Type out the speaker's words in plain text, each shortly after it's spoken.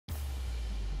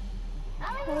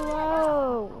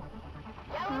Hello.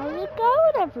 How's it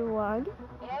going, everyone?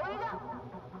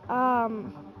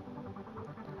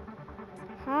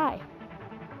 Hi.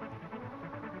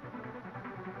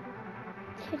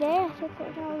 Today I think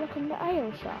we're gonna look in the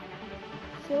item shop.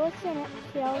 See what's in it,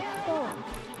 see how it's going.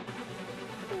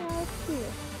 Yeah, let's see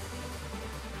it.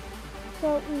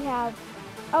 So we have,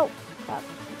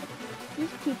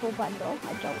 these people bundle.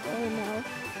 I don't really know.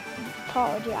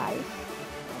 Apologize.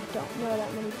 I don't know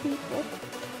that many people.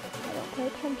 I don't pay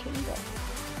attention, but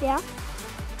yeah.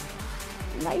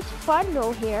 Nice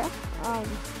bundle here.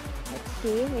 Let's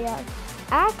see. We have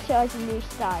Axel has a new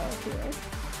style here.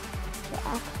 So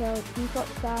Axel default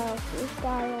style, 3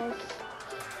 styles.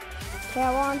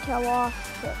 Tail on, tail off.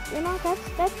 So, you know, that's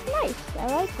nice. I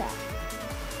like that.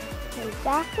 Okay,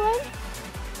 backboard.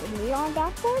 The neon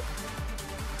backboard.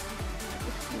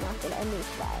 This is not a new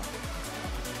style.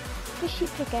 Fishy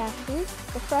pickaxes.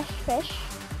 The fresh fish.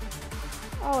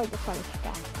 Always a fun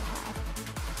pickaxe to have.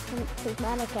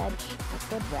 Prismatic edge. A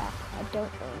good wrap. I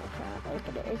don't own it currently,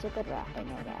 but it is a good wrap. I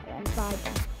know that. And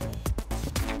vibing.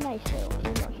 Nice little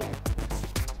emo here.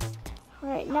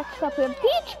 Alright, next up we have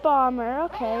Beach Bomber.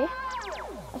 Okay.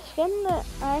 A skin that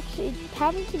I actually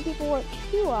haven't seen people wear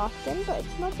too often, but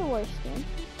it's not the worst skin.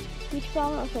 Beach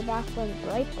Bomber with a backboard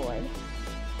Brightboard.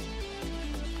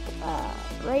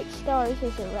 Bright Stars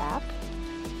is a wrap.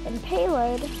 And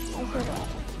Payload as a wrap.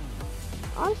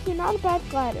 Honestly, not a bad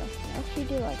glider. I actually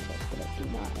do like this, but I do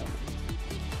not own it.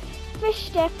 Fish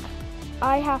Stick.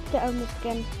 I have to own the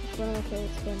skin. It's one of my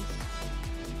favorite skins.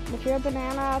 And if you're a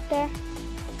banana out there,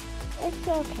 it's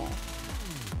okay.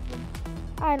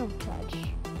 I don't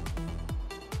judge.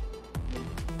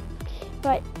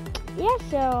 But yeah,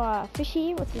 so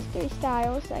Fishy with his 3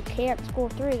 styles. I can't score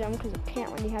 3 of them because I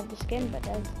can't when you have the skin, but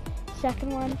there's the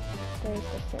second one, there's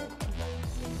the third one.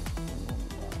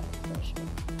 And first one.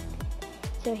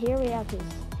 So here we have his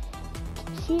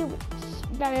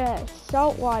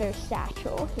saltwater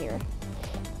satchel here.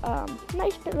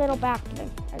 Nice little back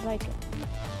bling. I like it.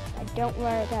 I don't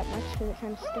wear it that much because it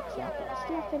kind of sticks out, but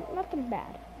it's nothing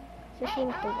bad. Especially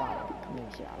with the water coming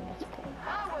around. That's cool.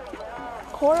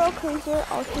 Coral Cruiser,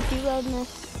 also do own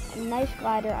this. Nice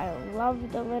glider. I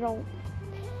love the little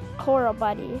coral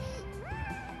buddies.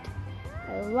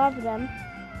 I love them.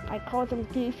 I call them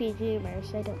Goofy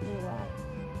Zoomers. I don't know why.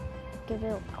 The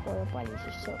little coral buddies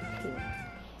are so cute.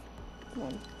 And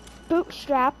then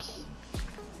Bootstraps.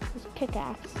 This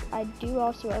pickaxe. I do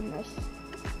also own this.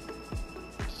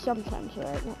 Sometimes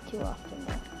wear it, not too often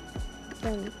though.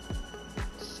 Then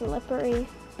Slippery,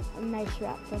 a nice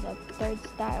wrap for the 3rd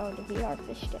style of the VR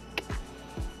Fish Stick.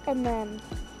 And then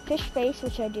Fish Face,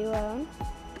 which I do own.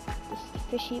 This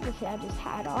Fishy, which I just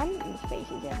had on, and the face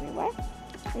is everywhere.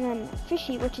 And then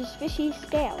Fishy, which is Fishy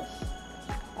Scales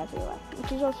everywhere,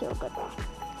 which is also a good wrap.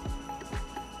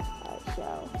 Alright,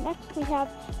 so next we have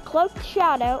Cloaked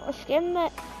Shadow, a skin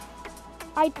that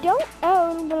I don't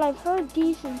own, but I've heard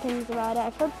decent things about it.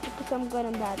 I've heard some good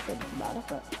and bad things about it,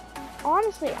 but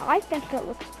honestly, I think it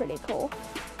looks pretty cool.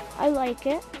 I like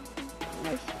it.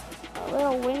 Nice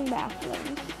little wing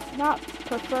backblings. Not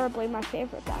preferably my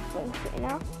favorite backblings, but you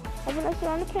know, everyone's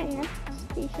their own opinion. It's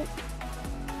decent.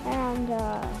 And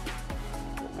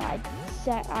I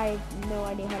have no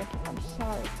idea how to pick. I'm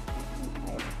sorry. I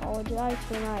apologize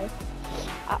for my.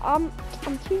 I'm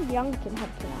too young to know how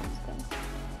to pronounce things.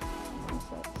 I'm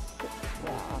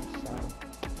sorry.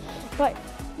 But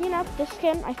you know, this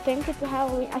skin, I think it's a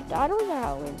Halloween. I thought it was a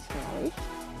Halloween skin at least.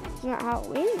 It's not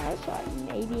Halloween though, so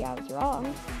maybe I was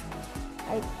wrong.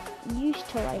 I used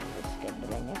to like this skin,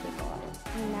 but I never bought it.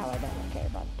 And now I don't care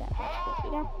about that much, but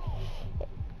you know,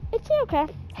 it's okay.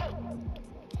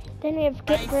 Then we have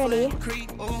Get Gritty,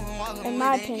 in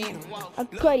my opinion, a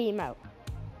good emote.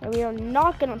 And we are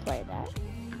not gonna play that,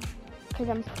 because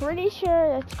I'm pretty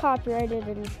sure it's copyrighted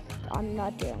and I'm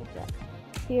not doing that.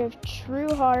 We have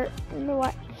True Heart. You know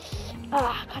what?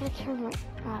 I gotta turn my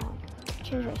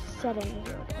change my settings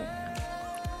real quick.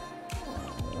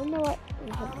 You know what? I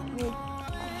don't like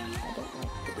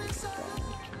to do this very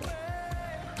much.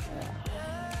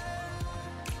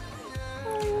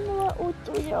 You know what?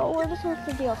 We're just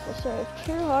gonna deal with this. So we have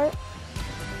True Heart.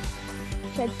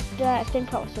 So I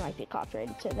think also might be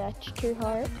copyrighted. So that's True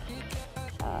Heart.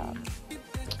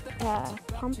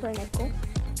 Pumpernickel.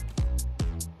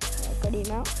 Good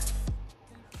emote.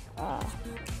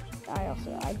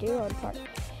 I do own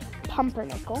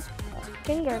Pumpernickel.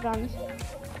 Finger Guns.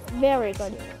 Very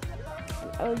good emote. An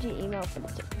OG emote,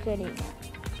 but it's a good emote.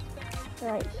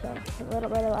 Alright, so a little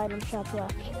bit of item shop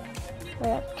left. We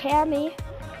have Cammy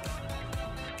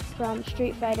from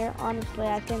Street Fighter. Honestly,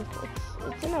 I think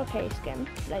it's an okay skin,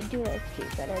 but I do like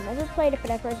Cheese better. I never played it,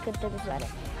 but I've heard good things about it.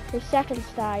 Her second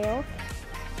style,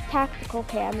 Tactical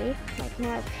Cammy, like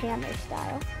more of Cammy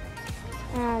style.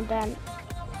 And then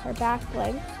her back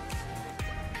bling,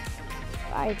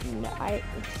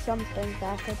 it's something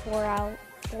backer,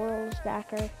 Boral's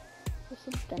backer or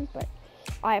something, but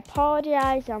I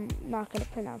apologize, I'm not going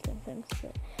to pronounce things.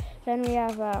 But then we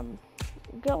have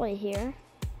Gully here.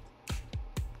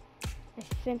 I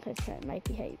think that might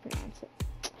be how you pronounce it.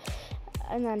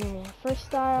 And then his first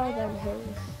style, then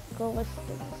his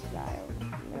Gullistic style,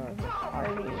 or his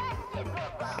army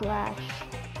slash,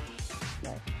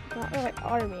 like, not really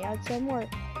army, I'd say more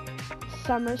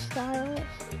summer style or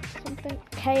something.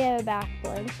 KO back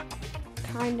bling,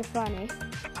 kind of funny.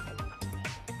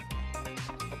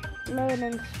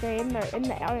 Loading screen, they're in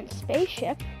the alien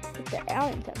spaceship with the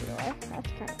aliens everywhere.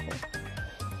 That's kind of cool.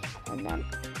 And then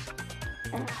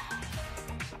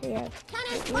we have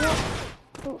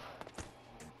oof.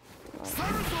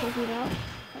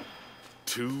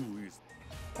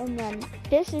 And then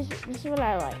this is what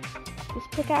I like. This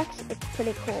pickaxe, it's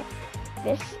pretty cool.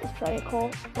 This is pretty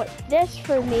cool, but this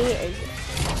for me is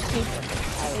super.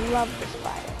 I love the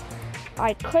spider.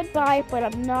 I could buy it, but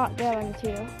I'm not going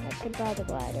to. I could buy the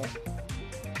glider.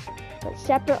 But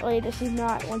separately, this is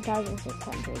not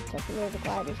 1,600. Separately, the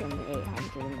glider's only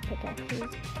 800, and the pickaxes,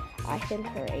 I think,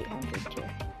 are 800 too.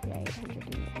 Yeah, 800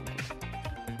 and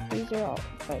 800. These are all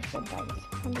first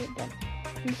 1,600. Then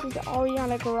this is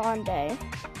Ariana Grande.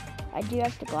 I do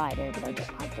have the glider, but I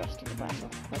don't have the rest of the bundle.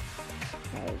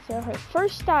 Alright, so her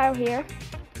first style here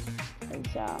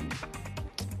is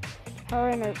her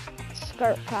in her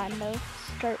skirt kind of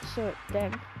skirt sort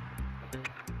thing,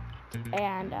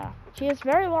 and she has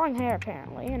very long hair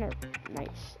apparently, and her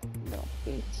nice little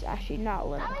boots. Actually, not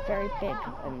little, very big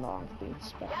and long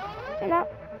boots, but you know,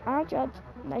 I don't judge.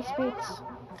 Nice boots.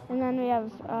 And then we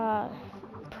have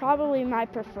probably my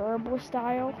preferable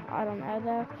style. I don't know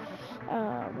though.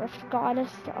 Rift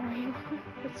Goddess style.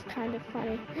 It's kind of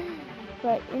funny,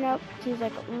 but you know, she's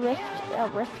like a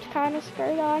rift kind of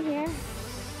skirt on here,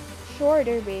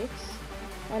 shorter boots,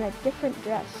 and a different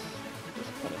dress. It's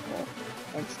pretty cool.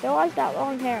 And still has that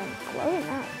long hair and it's glowing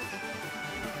nice.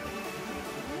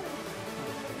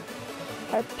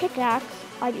 Her pickaxe,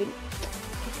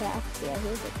 pickaxe, yeah,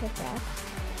 here's a pickaxe.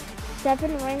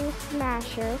 7 ring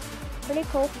smasher. Pretty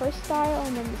cool first style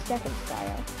and then the second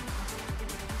style.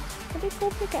 Pretty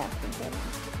cool pickaxe in general.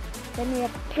 Then we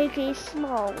have Piggy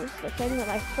Smalls, the thing that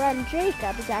my friend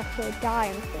Jacob is actually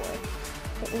dying for.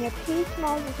 But we have Piggy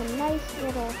Smalls is a nice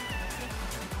little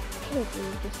piggy,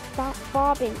 just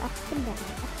bobbing up and down,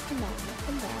 up and down, up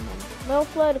and down. And little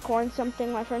Floaticorn,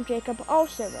 something my friend Jacob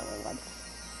also really wants.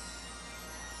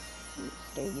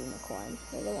 They're unicorn.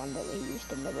 They're the one that we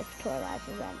used in the Rift Toy Live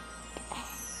event.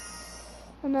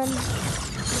 And then the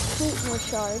Sweetner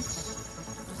shards,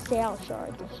 sail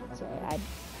shards, I should say.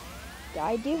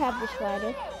 I do have this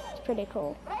glider. It's pretty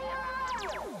cool.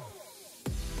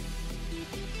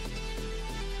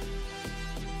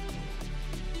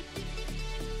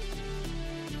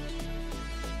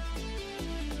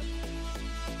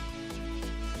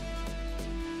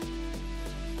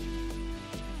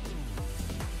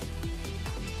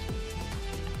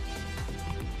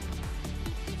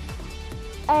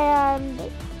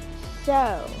 And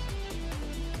so,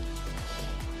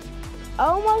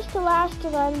 almost the last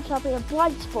event shall be a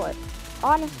Bloodsport.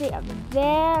 Honestly, a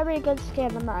very good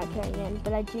skin in my opinion,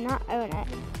 but I do not own it.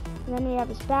 And then we have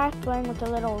his back bling with a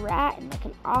little rat and like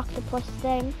an octopus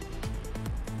thing.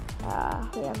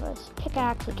 We have his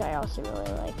pickaxe, which I also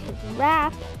really like. His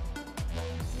wrap,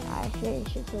 I think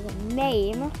should say the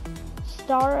name,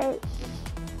 Spider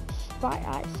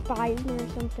or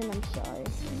something. I'm sorry,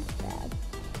 I'm bad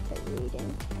at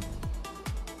reading.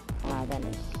 Then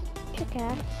his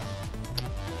pickaxe,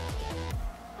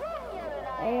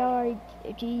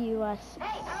 ARGUS.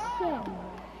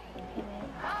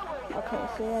 Okay,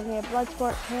 so then we have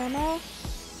Bloodsport Camo.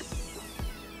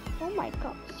 Oh my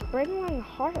god, Springling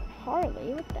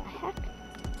Harley, what the heck?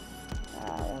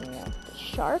 Then we have the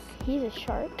shark, he's a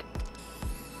shark.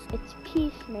 It's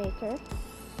Peacemaker.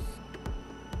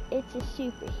 It's a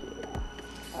superhero.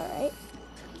 Alright.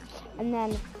 And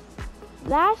then,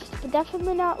 last but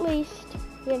definitely not least,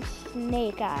 we have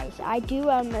Snake Eyes. I do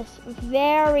own this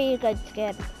very good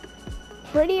skin.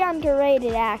 Pretty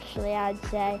underrated actually, I'd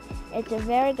say. It's a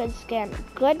very good skin.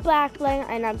 Good black bling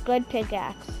and a good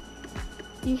pickaxe.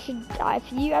 You should,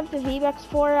 if you have the V-Bucks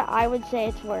for it, I would say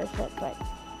it's worth it, but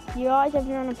you always have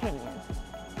your own opinion.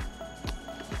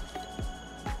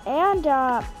 And,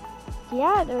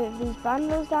 yeah, there are these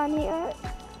bundles down here.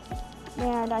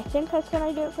 And I think that's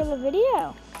gonna do it for the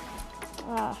video.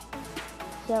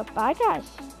 So bye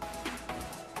guys.